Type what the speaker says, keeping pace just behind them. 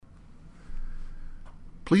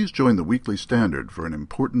Please join the Weekly Standard for an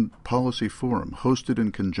important policy forum hosted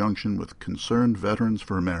in conjunction with Concerned Veterans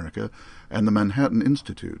for America and the Manhattan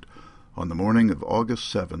Institute on the morning of August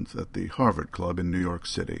 7th at the Harvard Club in New York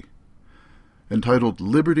City. Entitled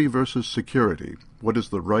Liberty versus Security, What is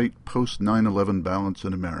the Right Post-9/11 Balance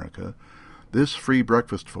in America?, this free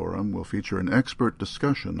breakfast forum will feature an expert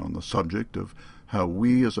discussion on the subject of how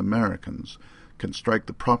we as Americans can strike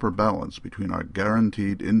the proper balance between our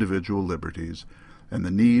guaranteed individual liberties and the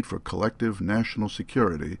need for collective national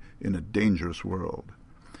security in a dangerous world.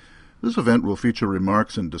 This event will feature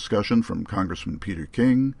remarks and discussion from Congressman Peter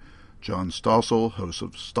King, John Stossel, host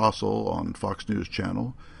of Stossel on Fox News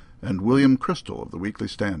Channel, and William Kristol of the Weekly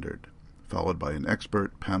Standard, followed by an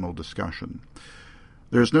expert panel discussion.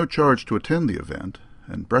 There is no charge to attend the event,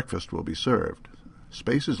 and breakfast will be served.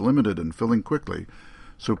 Space is limited and filling quickly,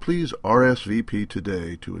 so please RSVP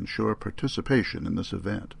today to ensure participation in this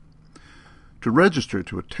event. To register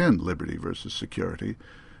to attend Liberty versus Security,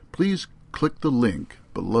 please click the link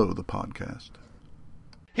below the podcast.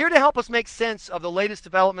 Here to help us make sense of the latest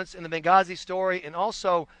developments in the Benghazi story and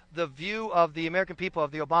also the view of the American people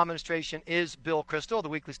of the Obama administration is Bill Kristol, the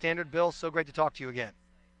Weekly Standard. Bill, so great to talk to you again.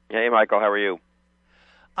 Hey, Michael, how are you?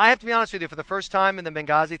 I have to be honest with you, for the first time in the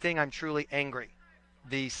Benghazi thing, I'm truly angry.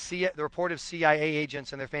 The report of CIA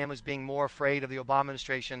agents and their families being more afraid of the Obama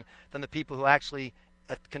administration than the people who actually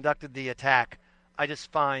conducted the attack, I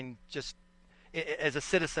just find, as a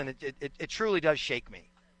citizen, it truly does shake me.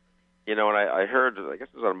 You know, and I heard, I guess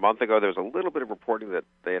it was a month ago, there was a little bit of reporting that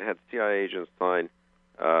they had CIA agents sign,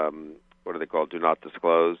 what are they called, do not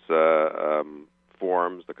disclose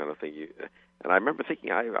forms, the kind of thing. And I remember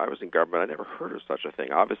thinking, I was in government, I never heard of such a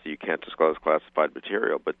thing. Obviously, you can't disclose classified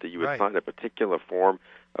material, but that you would sign a particular form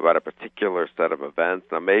about a particular set of events.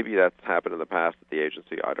 Now, maybe that's happened in the past at the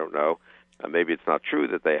agency, I don't know. Maybe it's not true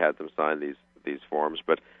that they had them sign these forms,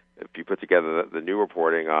 but if you put together the new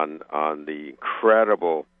reporting on the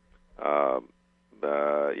incredible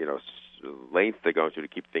length they're going to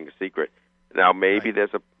keep things secret. Now, maybe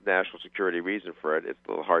there's a national security reason for it. It's a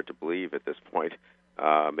little hard to believe at this point.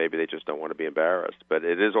 Maybe they just don't want to be embarrassed. But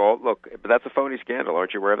it is all, look, but that's a phony scandal.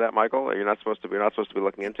 Aren't you aware of that, Michael? We're not supposed to be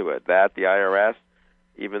looking into it. That, the IRS,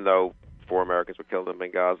 even though 4 Americans were killed in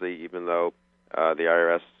Benghazi, even though the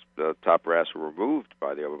IRS top brass were removed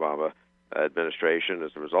by the Obama administration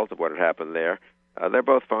as a result of what had happened there, they're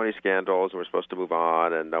both phony scandals, and we're supposed to move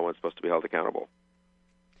on, and no one's supposed to be held accountable.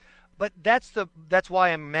 But that's why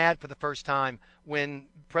I'm mad for the first time when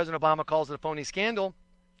President Obama calls it a phony scandal.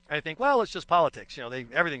 I think, well, it's just politics. You know,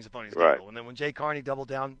 everything's a phony scandal. Right. And then when Jay Carney doubled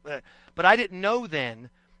down, but I didn't know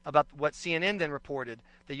then about what CNN then reported,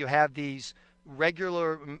 that you have these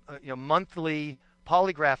regular, monthly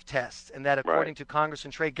polygraph tests, and that according to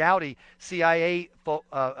Congressman Trey Gowdy, CIA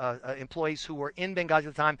employees who were in Benghazi at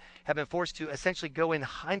the time have been forced to essentially go into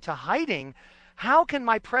hiding. How can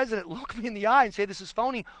my president look me in the eye and say this is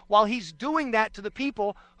phony while he's doing that to the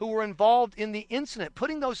people who were involved in the incident?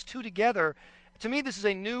 Putting those two together, to me, this is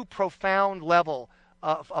a new profound level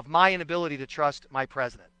of my inability to trust my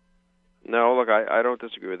president. No, look, I don't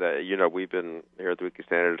disagree with that. You know, we've been here at the Weekly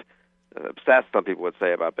Standard obsessed, some people would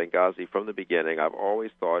say, about Benghazi from the beginning. I've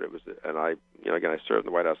always thought it was, and I served in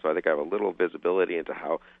the White House, so I think I have a little visibility into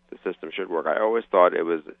how the system should work. I always thought it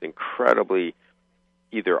was incredibly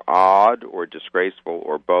either odd or disgraceful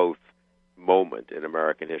or both moment in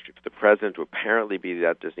American history for the president to apparently be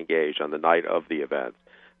that disengaged on the night of the event,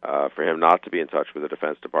 for him not to be in touch with the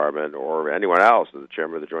Defense Department or anyone else, as the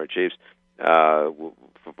chairman of the Joint Chiefs, for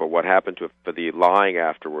what happened for the lying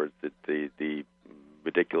afterwards, the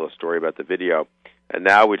ridiculous story about the video, and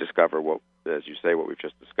now we discover what, as you say, what we've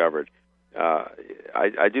just discovered.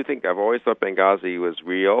 I do think I've always thought Benghazi was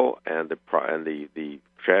real, and the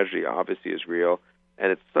tragedy obviously is real,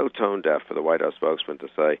 and it's so tone deaf for the White House spokesman to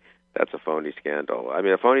say that's a phony scandal. I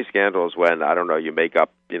mean, a phony scandal is when, I don't know, you make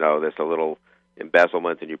up, there's a little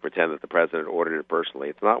embezzlement and you pretend that the president ordered it personally.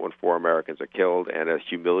 It's not when 4 Americans are killed and a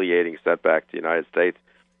humiliating setback to the United States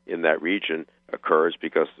in that region occurs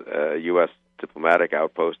because a U.S. diplomatic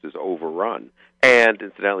outpost is overrun. And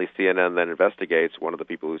incidentally, CNN then investigates one of the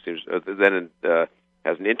people who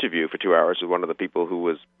has an interview for 2 hours with one of the people who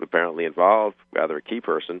was apparently involved, rather a key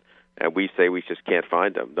person, and we say we just can't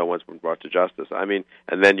find him. No one's been brought to justice. I mean,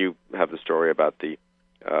 and then you have the story about the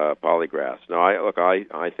polygraphs. Now,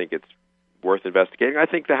 I think it's worth investigating. I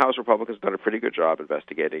think the House Republicans have done a pretty good job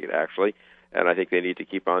investigating it, actually, and I think they need to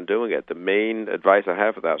keep on doing it. The main advice I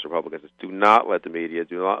have for the House Republicans is do not let the media,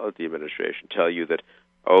 do not let the administration tell you that,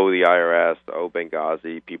 the IRS,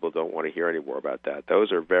 Benghazi, people don't want to hear any more about that.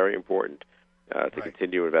 Those are very important to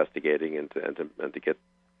continue investigating and to get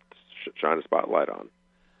shine a spotlight on.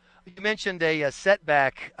 You mentioned a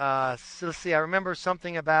setback. So let's see. I remember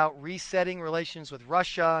something about resetting relations with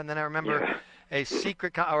Russia, and then I remember Yeah. a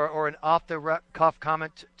secret or an off-the-cuff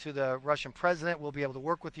comment to the Russian president. We'll be able to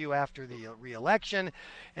work with you after the re-election.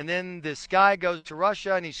 And then this guy goes to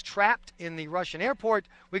Russia, and he's trapped in the Russian airport.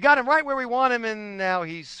 We got him right where we want him, and now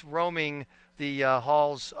he's roaming the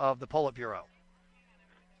halls of the Politburo.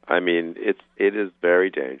 I mean, it is very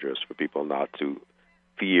dangerous for people not to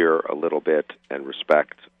fear a little bit and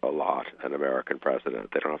respect a lot an American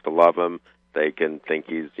president. They don't have to love him. They can think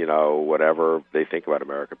he's, whatever they think about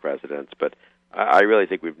American presidents. But I really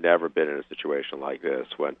think we've never been in a situation like this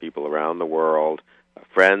when people around the world,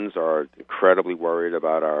 friends are incredibly worried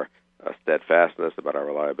about our steadfastness, about our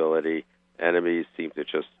reliability. Enemies seem to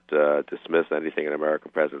just dismiss anything an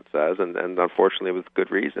American president says, and unfortunately with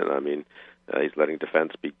good reason. I mean, he's letting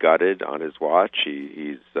defense be gutted on his watch.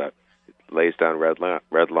 He's lays down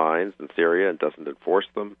red lines in Syria and doesn't enforce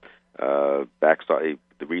them.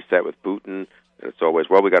 The reset with Putin, and it's always,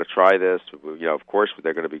 well, we got to try this. Of course,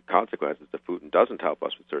 there are going to be consequences if Putin doesn't help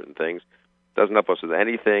us with certain things. Doesn't help us with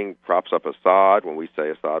anything. Props up Assad when we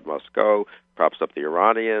say Assad must go. Props up the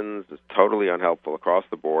Iranians. It's totally unhelpful across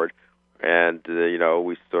the board. And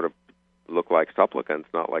we sort of look like supplicants,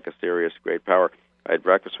 not like a serious great power. I had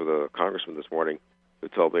breakfast with a congressman this morning who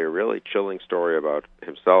told me a really chilling story about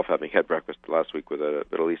himself having had breakfast last week with a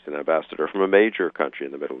Middle Eastern ambassador from a major country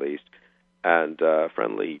in the Middle East, and a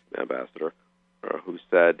friendly ambassador who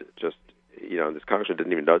said this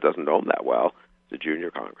congressman doesn't know him that well. He's a junior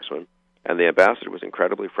congressman. And the ambassador was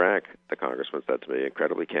incredibly frank, the congressman said to me,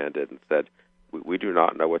 incredibly candid, and said, we do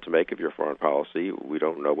not know what to make of your foreign policy. We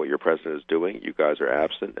don't know what your president is doing. You guys are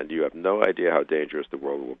absent, and you have no idea how dangerous the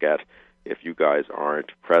world will get if you guys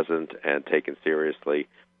aren't present and taken seriously,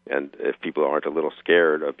 and if people aren't a little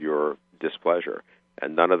scared of your displeasure.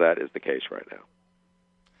 And none of that is the case right now.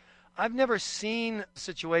 I've never seen a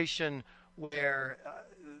situation where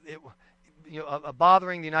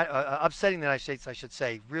bothering the upsetting the United States, I should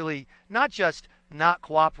say, really not just not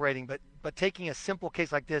cooperating, but taking a simple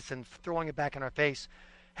case like this and throwing it back in our face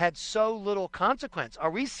had so little consequence.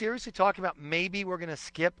 Are we seriously talking about maybe we're going to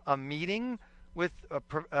skip a meeting with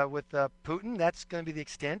Putin? That's going to be the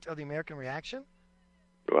extent of the American reaction?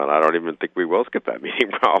 Well, I don't even think we will skip that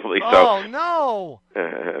meeting, probably. Oh, no!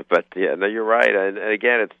 But yeah, no, you're right. And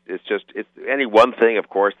again, it's any one thing. Of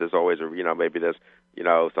course, there's always maybe there's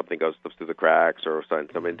something slips through the cracks, or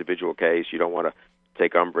some individual case you don't want to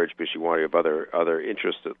take umbrage because you want to have other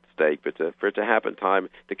interests at stake. But for it to happen,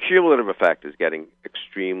 the cumulative effect is getting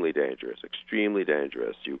extremely dangerous. Extremely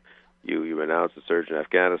dangerous. You announce a surge in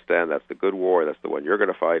Afghanistan. That's the good war. That's the one you're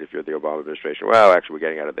going to fight if you're the Obama administration. Well, actually, we're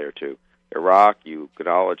getting out of there too. Iraq, you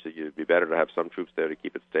acknowledge that it'd be better to have some troops there to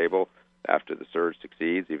keep it stable after the surge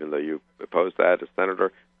succeeds, even though you oppose that as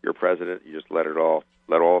senator. You're president. You just let all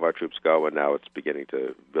of our troops go, and now it's beginning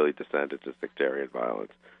to really descend into sectarian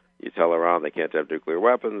violence. You tell Iran they can't have nuclear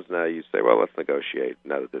weapons. Now you say, well, let's negotiate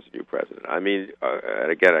now that there's a new president. I mean,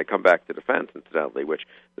 and again, I come back to defense, incidentally, which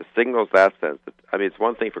signals that sense. It's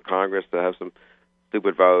one thing for Congress to have some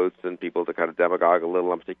stupid votes and people to kind of demagogue a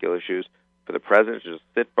little on particular issues. For the president to just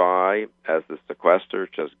sit by as the sequester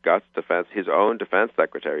just guts defense. His own defense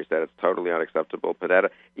secretary said it's totally unacceptable. Panetta,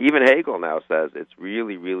 even Hagel now says it's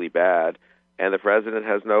really, really bad. And the president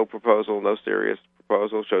has no serious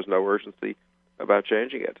proposal, shows no urgency about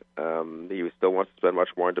changing it. He still wants to spend much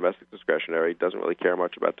more on domestic discretionary. Doesn't really care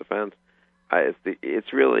much about defense.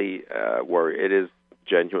 It's really it is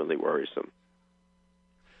genuinely worrisome.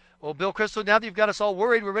 Well, Bill Kristol, now that you've got us all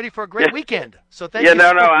worried, we're ready for a great weekend. So thank you.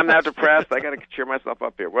 Yeah, no, I'm now depressed. I got to cheer myself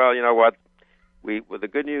up here. Well, you know what? The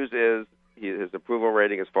good news is his approval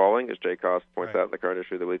rating is falling, as Jay Cost points out in the current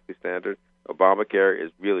issue of the Weekly Standard. Obamacare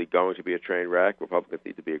is really going to be a train wreck. Republicans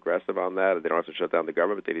need to be aggressive on that. They don't have to shut down the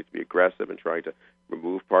government. They need to be aggressive in trying to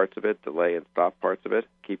remove parts of it, delay and stop parts of it,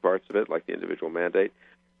 key parts of it, like the individual mandate.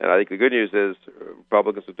 And I think the good news is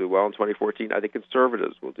Republicans will do well in 2014. I think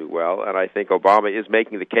conservatives will do well. And I think Obama is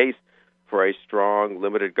making the case for a strong,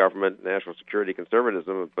 limited government, national security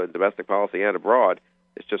conservatism, but domestic policy and abroad.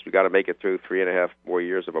 It's just we got to make it through 3.5 more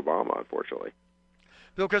years of Obama, unfortunately.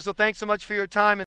 Bill Kristol, thanks so much for your time.